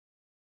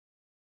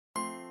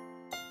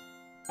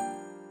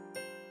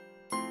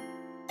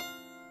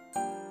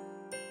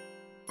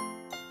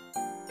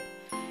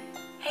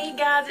Hey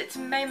guys, it's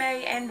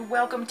May and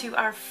welcome to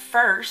our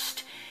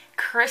first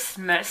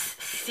Christmas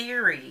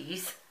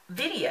series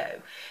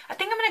video. I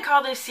think I'm going to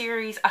call this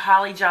series a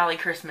Holly Jolly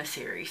Christmas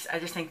series. I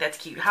just think that's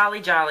cute.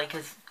 Holly Jolly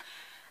because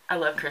I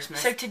love Christmas.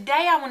 So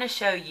today I want to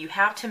show you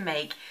how to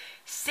make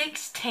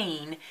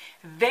 16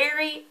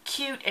 very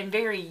cute and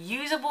very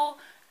usable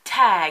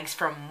tags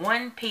from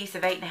one piece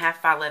of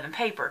 8.5 by 11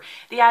 paper.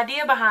 The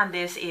idea behind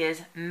this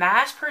is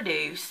mass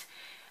produce,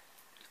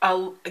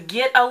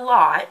 get a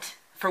lot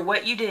for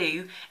what you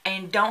do,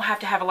 and don't have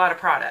to have a lot of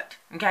product.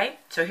 Okay,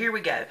 so here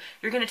we go.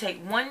 You're going to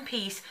take one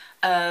piece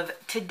of,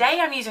 today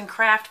I'm using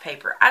craft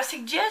paper. I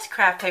suggest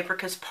craft paper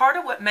because part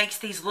of what makes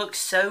these look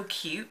so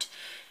cute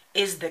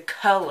is the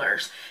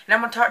colors, and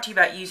I'm going to talk to you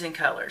about using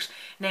colors.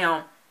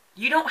 Now,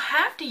 you don't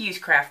have to use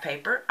craft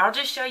paper. I'll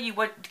just show you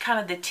what kind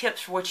of the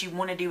tips for what you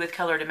want to do with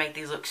color to make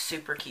these look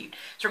super cute.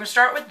 So we're going to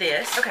start with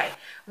this. Okay,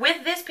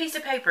 with this piece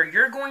of paper,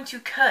 you're going to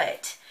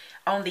cut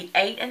on the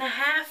 8.5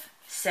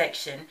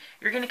 section.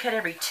 You're going to cut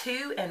every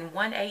 2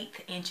 1/8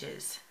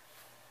 inches.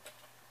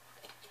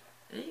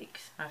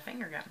 Eeks, my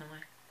finger got in the way.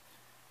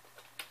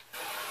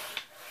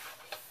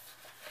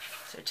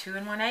 So 2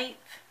 1/8,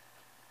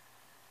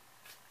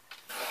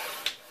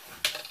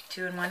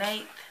 2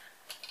 1/8,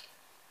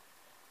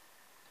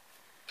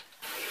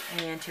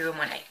 and 2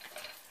 1/8.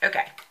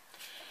 Okay,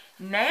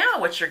 now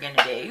what you're going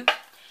to do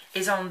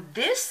is on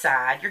this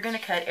side, you're going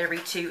to cut every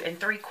 2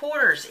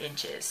 3/4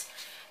 inches.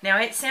 Now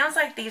it sounds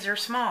like these are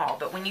small,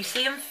 but when you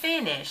see them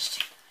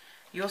finished,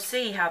 you'll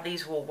see how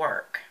these will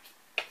work.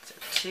 So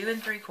 2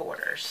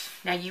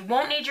 3/4. Now you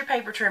won't need your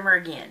paper trimmer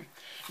again.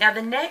 Now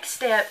the next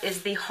step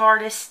is the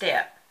hardest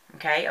step,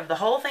 okay? Of the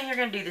whole thing you're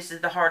going to do, this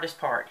is the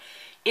hardest part.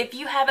 If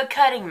you have a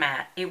cutting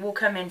mat, it will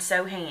come in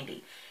so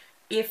handy.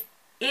 If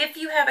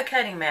you have a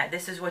cutting mat,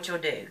 this is what you'll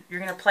do. You're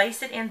going to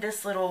place it in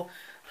this little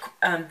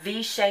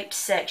V-shaped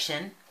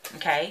section,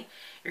 okay?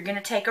 You're going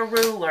to take a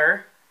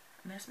ruler.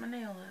 Mess my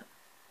nail up.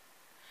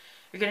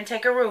 You're going to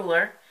take a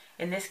ruler.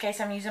 In this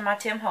case, I'm using my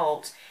Tim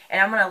Holtz, and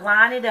I'm going to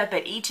line it up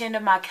at each end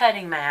of my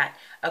cutting mat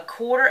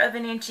 1/4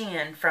 inch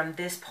in from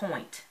this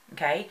point,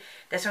 okay?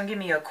 That's going to give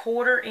me a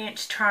 1/4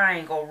 inch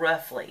triangle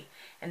roughly,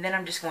 and then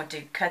I'm just going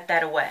to cut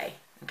that away,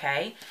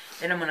 okay?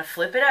 Then I'm going to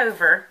flip it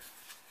over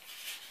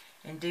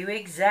and do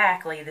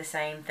exactly the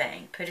same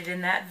thing. Put it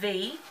in that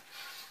V.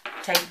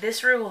 Take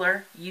this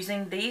ruler,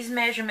 using these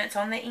measurements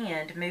on the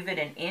end, move it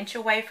 1 inch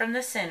away from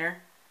the center.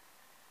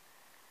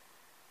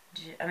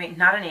 I mean,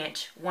 not an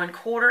inch,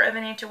 1/4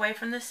 inch away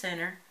from the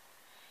center,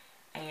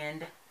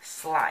 and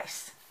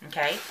slice,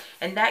 okay?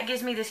 And that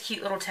gives me this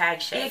cute little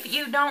tag shape. If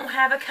you don't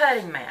have a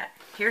cutting mat,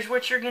 here's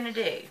what you're going to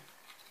do.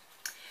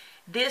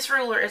 This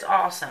ruler is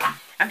awesome.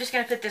 I'm just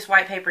going to put this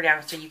white paper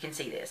down so you can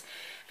see this.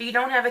 If you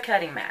don't have a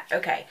cutting mat,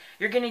 okay,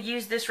 you're going to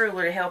use this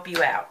ruler to help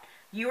you out.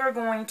 You are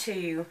going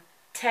to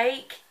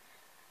take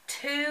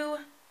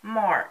 2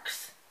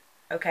 marks,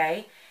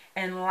 okay,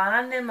 and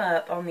line them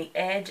up on the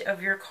edge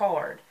of your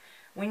card.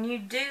 When you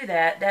do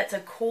that, that's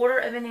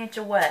 1/4 inch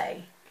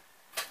away.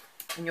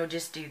 And you'll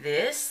just do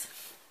this,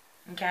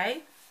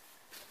 okay?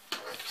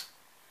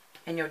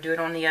 And you'll do it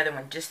on the other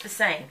one, just the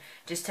same.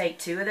 Just take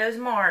 2 of those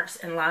marks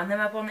and line them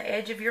up on the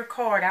edge of your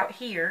card out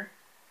here,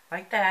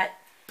 like that,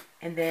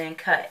 and then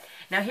cut.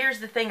 Now here's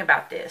the thing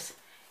about this.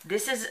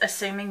 This is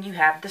assuming you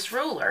have this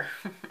ruler,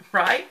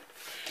 right?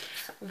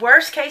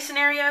 Worst case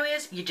scenario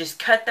is you just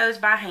cut those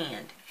by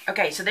hand.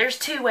 Okay, so there's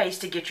 2 ways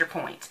to get your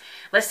points.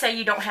 Let's say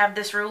you don't have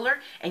this ruler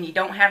and you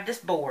don't have this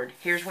board.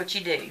 Here's what you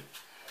do.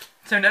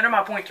 So none of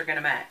my points are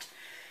going to match.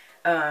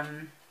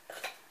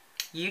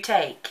 You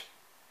take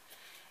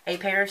a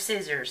pair of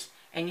scissors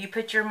and you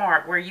put your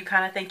mark where you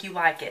kind of think you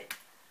like it.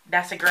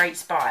 That's a great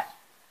spot.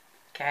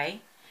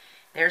 Okay,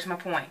 there's my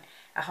point.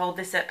 I hold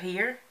this up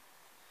here,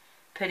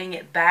 putting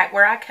it back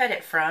where I cut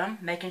it from,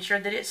 making sure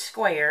that it's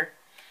square.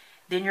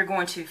 Then you're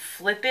going to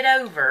flip it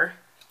over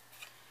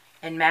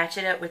and match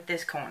it up with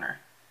this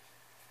corner.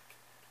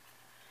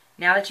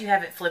 Now that you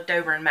have it flipped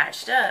over and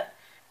matched up,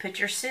 put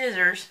your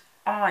scissors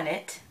on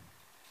it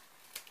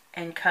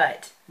and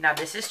cut. Now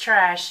this is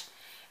trash,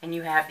 and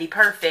you have the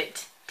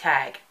perfect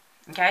tag,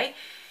 okay?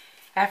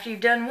 After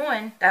you've done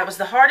one, that was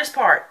the hardest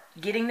part,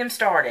 getting them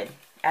started.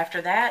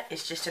 After that,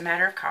 it's just a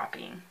matter of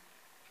copying.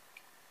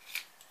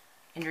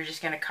 And you're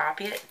just going to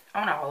copy it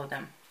on all of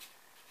them.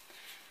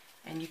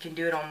 And you can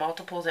do it on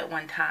multiples at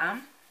one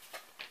time,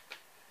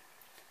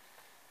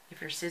 if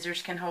your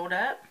scissors can hold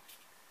up.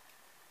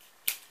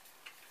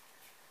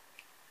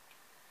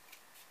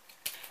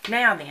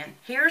 Now then,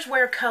 here's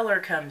where color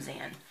comes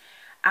in.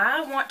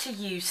 I want to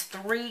use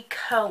 3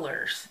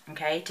 colors,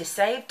 okay? To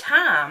save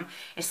time,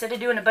 instead of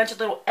doing a bunch of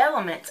little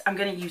elements, I'm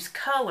going to use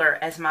color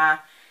as my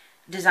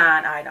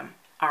design item.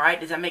 Alright,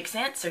 does that make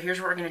sense? So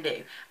here's what we're going to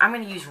do. I'm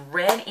going to use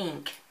red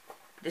ink.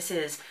 This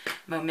is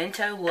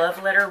Memento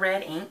Love Letter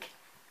Red ink.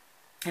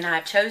 And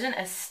I've chosen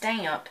a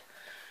stamp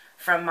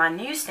from my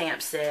new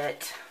stamp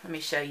set. Let me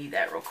show you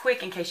that real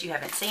quick in case you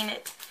haven't seen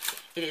it.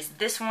 It is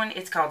this one.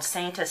 It's called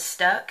Santa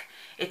Stuck.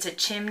 It's a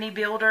chimney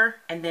builder,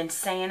 and then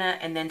Santa,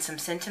 and then some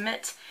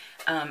sentiments.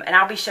 And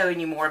I'll be showing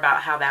you more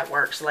about how that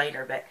works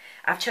later, but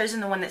I've chosen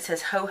the one that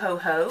says ho ho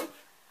ho.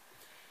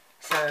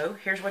 So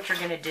here's what you're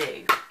going to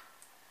do.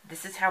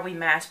 This is how we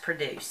mass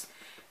produce.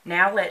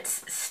 Now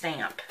let's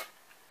stamp.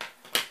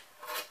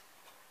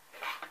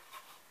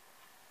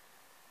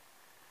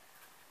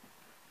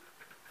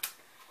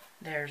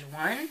 There's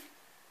one.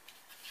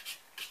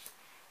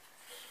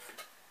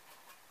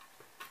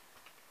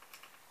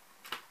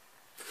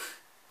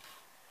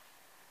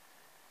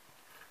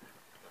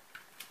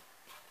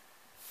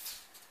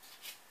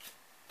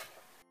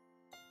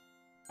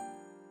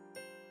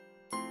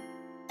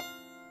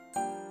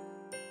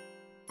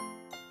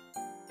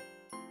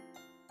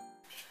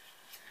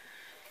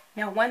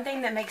 Now, one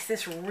thing that makes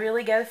this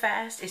really go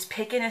fast is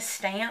picking a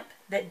stamp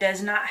that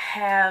does not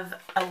have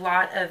a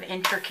lot of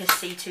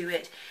intricacy to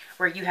it,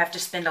 where you have to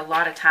spend a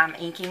lot of time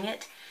inking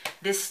it.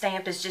 This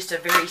stamp is just a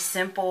very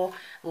simple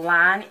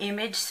line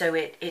image, so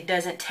it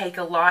doesn't take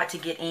a lot to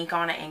get ink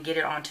on it and get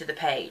it onto the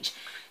page.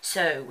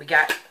 So we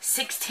got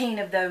 16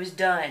 of those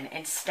done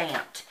and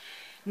stamped.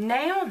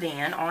 Now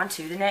then, on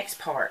to the next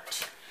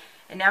part.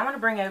 And now I'm going to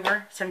bring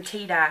over some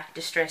tea dye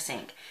distress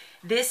ink.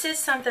 This is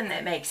something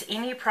that makes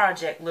any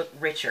project look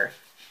richer.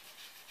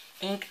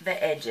 Ink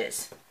the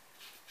edges.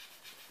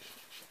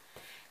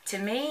 To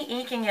me,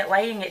 inking it,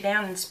 laying it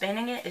down and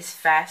spinning it is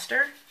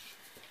faster,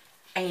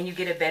 and you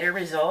get a better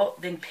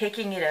result than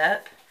picking it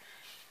up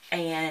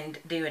and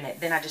doing it.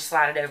 Then I just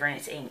slide it over and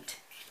it's inked.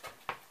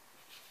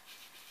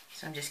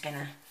 So I'm just going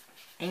to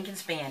ink and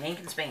spin, ink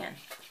and spin.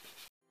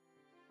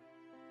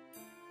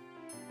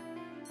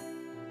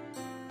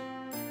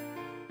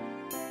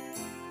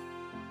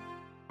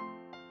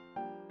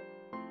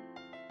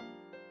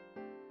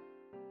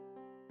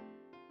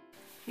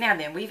 Now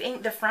then, we've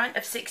inked the front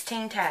of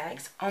 16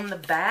 tags. On the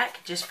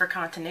back, just for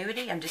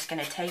continuity, I'm just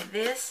going to take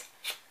this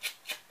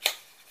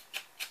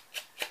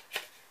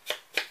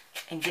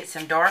and get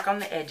some dark on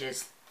the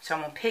edges. So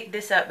I'm going to pick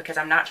this up because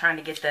I'm not trying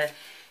to get the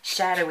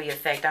shadowy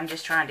effect. I'm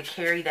just trying to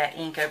carry that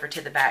ink over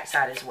to the back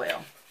side as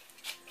well.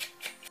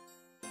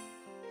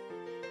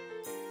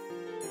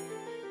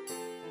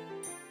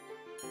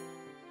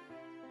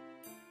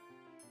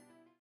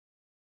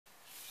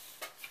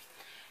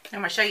 I'm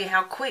going to show you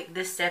how quick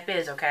this step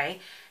is, okay?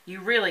 You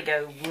really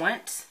go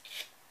once,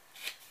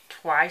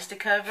 twice to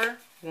cover,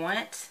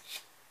 once.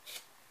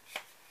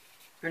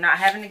 You're not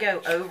having to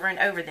go over and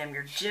over them.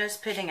 You're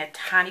just putting a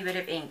tiny bit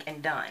of ink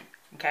and done,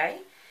 okay?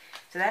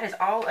 So that is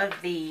all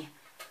of the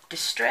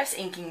distress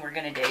inking we're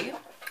going to do.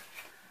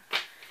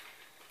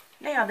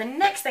 Now, the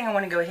next thing I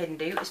want to go ahead and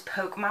do is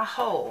poke my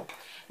hole.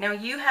 Now,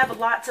 you have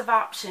lots of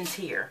options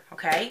here,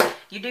 okay?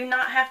 You do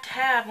not have to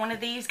have one of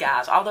these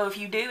guys, although if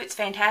you do, it's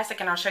fantastic,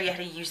 and I'll show you how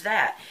to use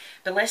that.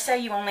 But let's say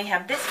you only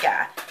have this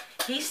guy.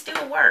 He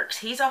still works.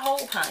 He's a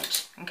hole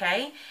punch,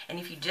 okay? And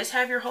if you just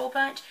have your hole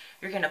punch,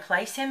 you're going to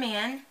place him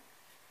in.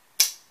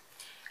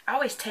 I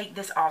always take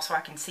this off so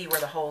I can see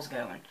where the hole's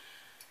going.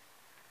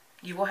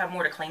 You will have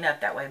more to clean up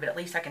that way, but at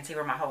least I can see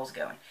where my hole's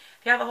going.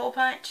 If you have a hole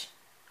punch,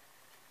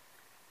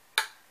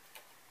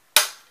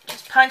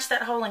 just punch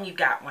that hole and you've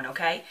got one,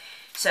 okay?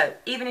 So,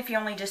 even if you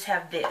only just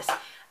have this,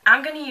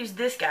 I'm going to use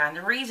this guy, and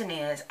the reason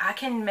is I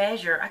can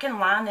measure, I can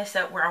line this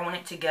up where I want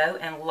it to go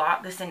and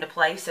lock this into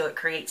place so it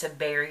creates a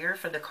barrier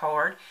for the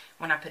card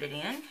when I put it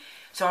in.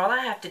 So all I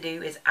have to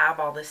do is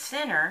eyeball the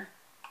center,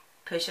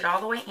 push it all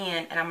the way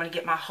in, and I'm going to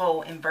get my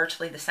hole in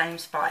virtually the same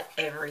spot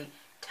every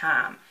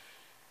time.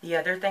 The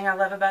other thing I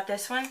love about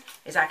this one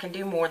is I can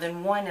do more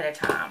than one at a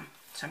time.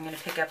 So I'm going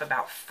to pick up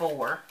about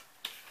 4,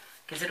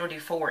 because it'll do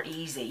 4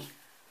 easy.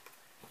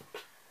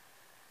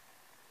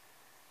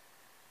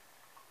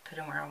 Put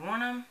them where I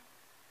want them.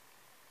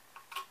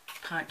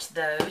 Punch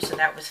those. So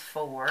that was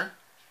 4. So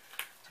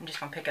I'm just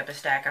going to pick up a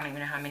stack. I don't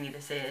even know how many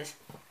this is.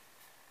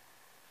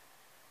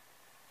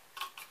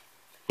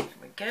 There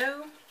we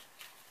go.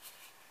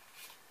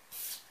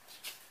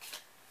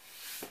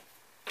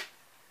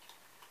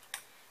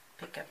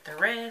 Pick up the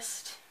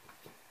rest.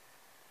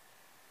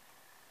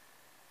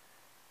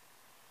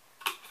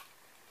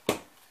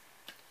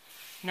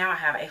 Now I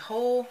have a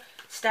whole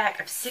stack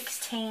of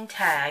 16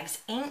 tags,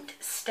 inked,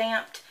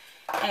 stamped,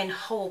 and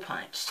hole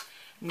punched.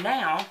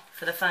 Now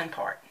for the fun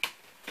part.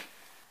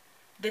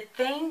 The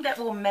thing that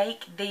will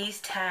make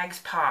these tags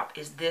pop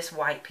is this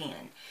white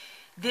pen.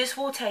 This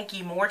will take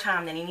you more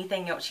time than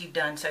anything else you've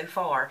done so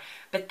far,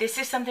 but this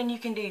is something you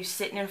can do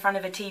sitting in front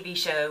of a TV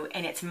show,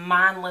 and it's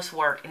mindless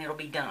work and it'll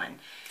be done.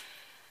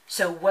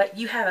 So what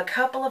you have a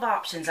couple of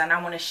options, and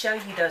I want to show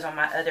you those on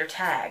my other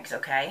tags,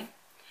 okay?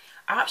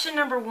 Option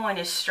number 1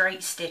 is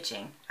straight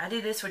stitching. I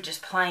do this with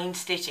just plain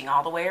stitching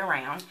all the way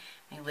around.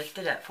 Let me lift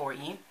it up for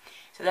you.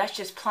 So that's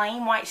just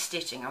plain white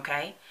stitching,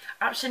 okay?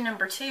 Option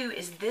number 2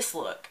 is this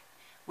look,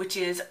 which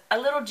is a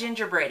little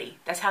gingerbready.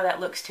 That's how that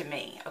looks to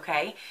me,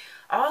 okay?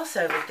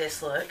 Also with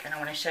this look, and I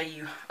want to show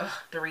you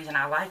the reason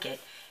I like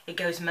it, it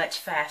goes much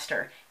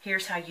faster.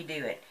 Here's how you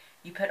do it.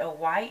 You put a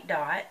white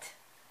dot,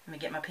 let me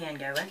get my pen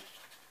going.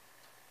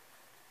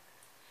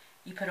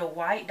 You put a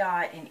white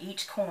dot in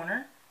each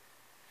corner.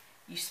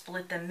 You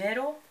split the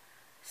middle,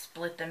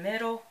 split the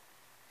middle,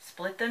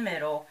 split the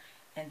middle,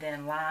 and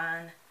then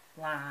line,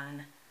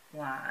 line,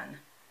 line,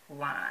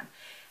 line.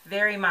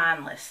 Very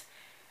mindless.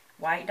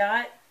 White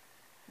dot,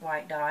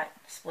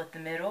 split the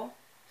middle,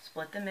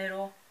 split the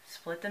middle,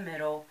 split the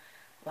middle,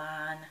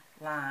 line,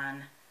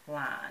 line,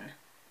 line,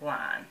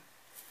 line.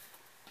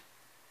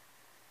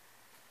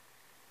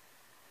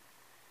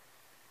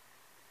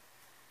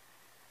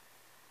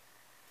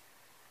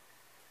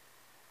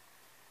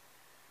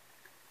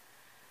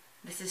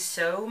 This is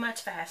so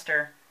much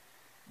faster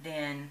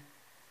than,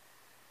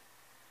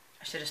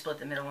 I should have split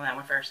the middle on that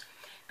one first,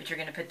 but you're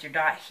going to put your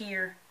dot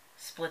here,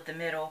 split the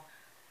middle,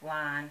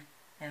 line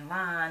and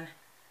line,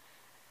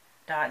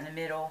 dot in the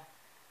middle,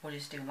 we'll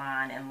just do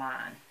line and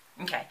line.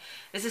 Okay,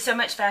 this is so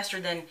much faster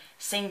than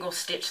single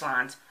stitch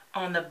lines.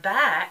 On the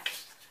back,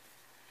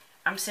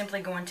 I'm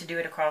simply going to do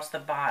it across the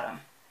bottom.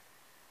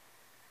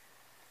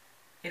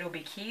 It'll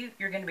be cute.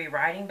 You're going to be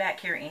writing back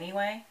here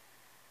anyway.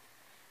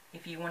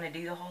 If you want to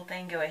do the whole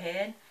thing, go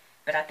ahead.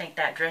 But I think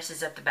that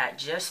dresses up the back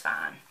just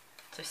fine.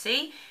 So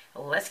see,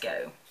 let's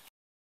go.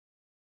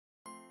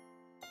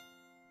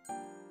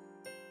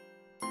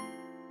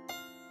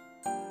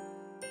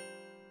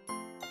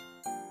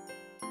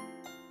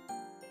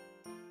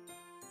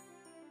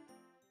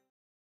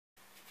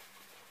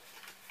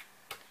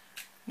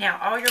 Now,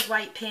 all your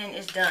white pen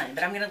is done,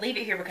 but I'm going to leave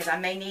it here because I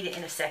may need it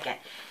in a second.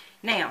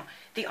 Now,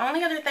 the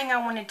only other thing I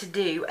wanted to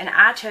do, and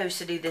I chose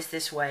to do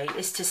this way,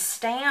 is to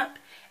stamp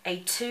a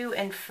to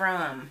and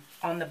from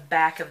on the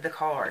back of the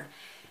card.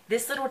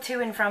 This little to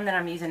and from that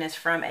I'm using is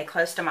from a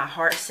Close to My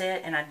Heart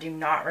set, and I do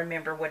not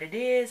remember what it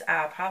is.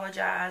 I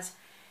apologize,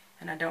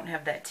 and I don't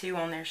have that to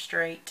on there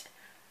straight.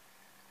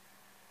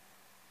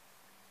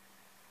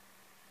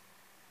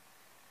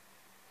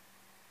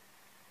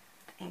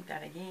 Ink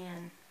that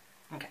again.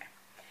 Okay.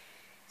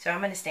 So I'm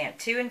going to stamp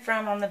to and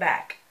from on the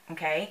back,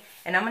 okay?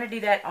 And I'm going to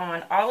do that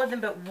on all of them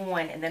but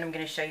one, and then I'm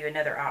going to show you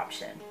another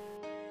option.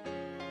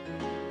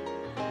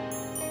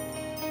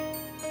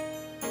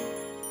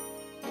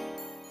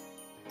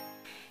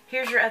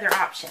 Here's your other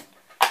option.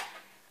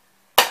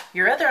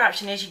 Your other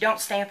option is you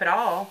don't stamp at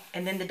all,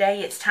 and then the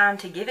day it's time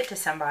to give it to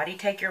somebody,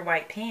 take your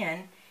white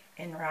pen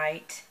and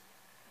write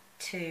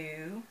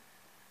to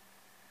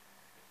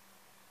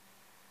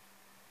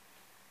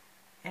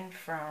and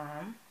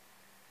from,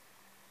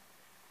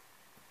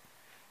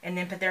 and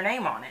then put their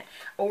name on it.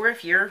 Or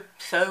if you're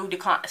so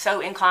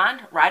inclined,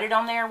 write it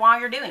on there while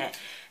you're doing it.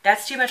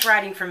 That's too much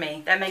writing for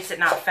me. That makes it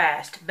not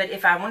fast. But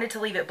if I wanted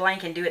to leave it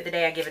blank and do it the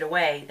day I give it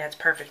away, that's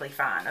perfectly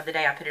fine, or the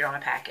day I put it on a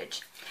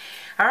package.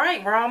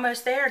 Alright, we're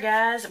almost there,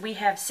 guys. We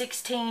have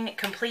 16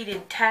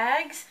 completed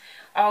tags.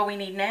 All we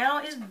need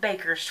now is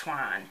baker's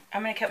twine.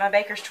 I'm going to cut my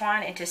baker's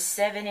twine into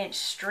 7-inch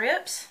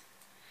strips.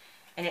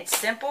 And it's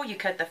simple. You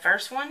cut the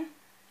first one,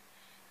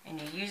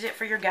 and you use it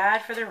for your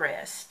guide for the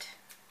rest.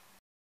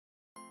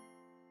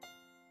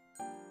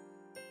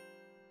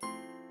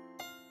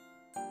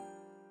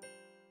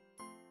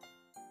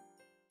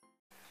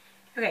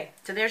 Okay,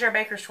 so there's our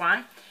baker's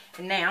twine,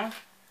 and now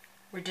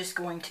we're just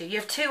going to, you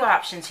have two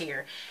options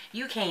here.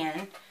 You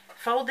can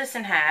fold this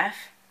in half,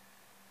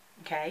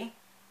 okay?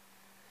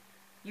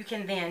 You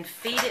can then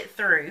feed it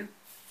through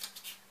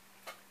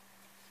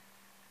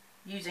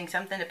using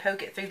something to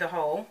poke it through the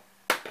hole.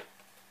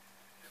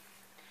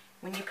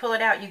 When you pull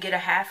it out, you get a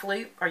half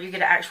loop, or you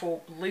get an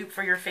actual loop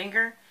for your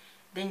finger.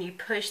 Then you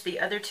push the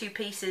other two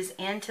pieces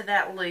into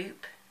that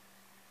loop,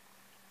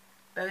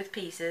 both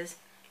pieces,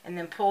 and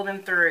then pull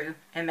them through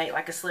and make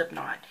like a slip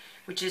knot,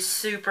 which is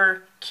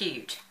super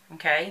cute,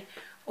 okay?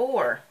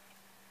 Or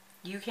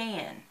you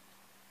can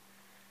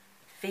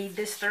feed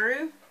this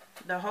through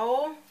the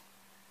hole,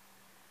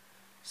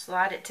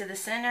 slide it to the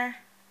center,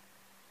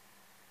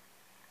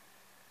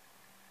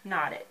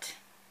 knot it.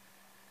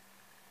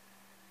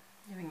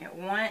 Doing it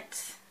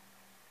once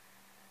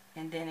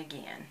and then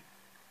again.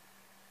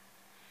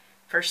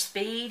 For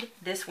speed,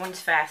 this one's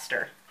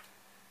faster.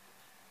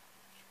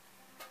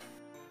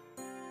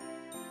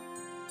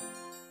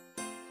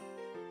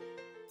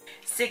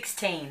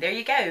 16. There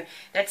you go.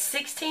 That's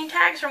 16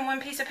 tags from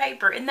one piece of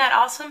paper. Isn't that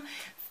awesome?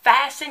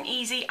 Fast and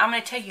easy. I'm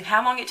going to tell you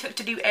how long it took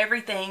to do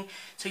everything,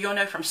 so you'll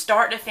know from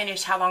start to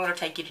finish how long it'll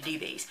take you to do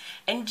these.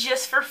 And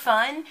just for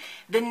fun,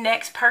 the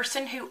next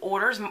person who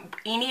orders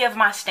any of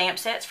my stamp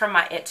sets from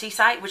my Etsy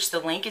site, which the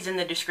link is in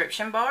the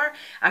description bar,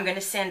 I'm going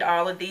to send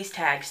all of these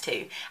tags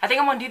to. I think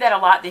I'm going to do that a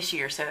lot this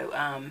year, so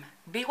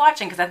be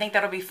watching, because I think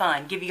that'll be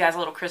fun. Give you guys a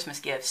little Christmas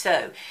gift.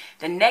 So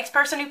the next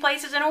person who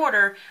places an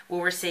order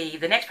will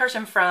receive, the next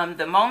person from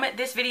the moment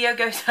this video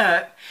goes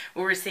up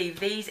will receive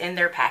these in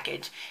their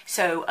package.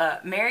 So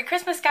Merry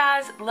Christmas,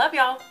 guys. Love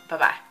y'all.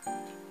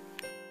 Bye-bye.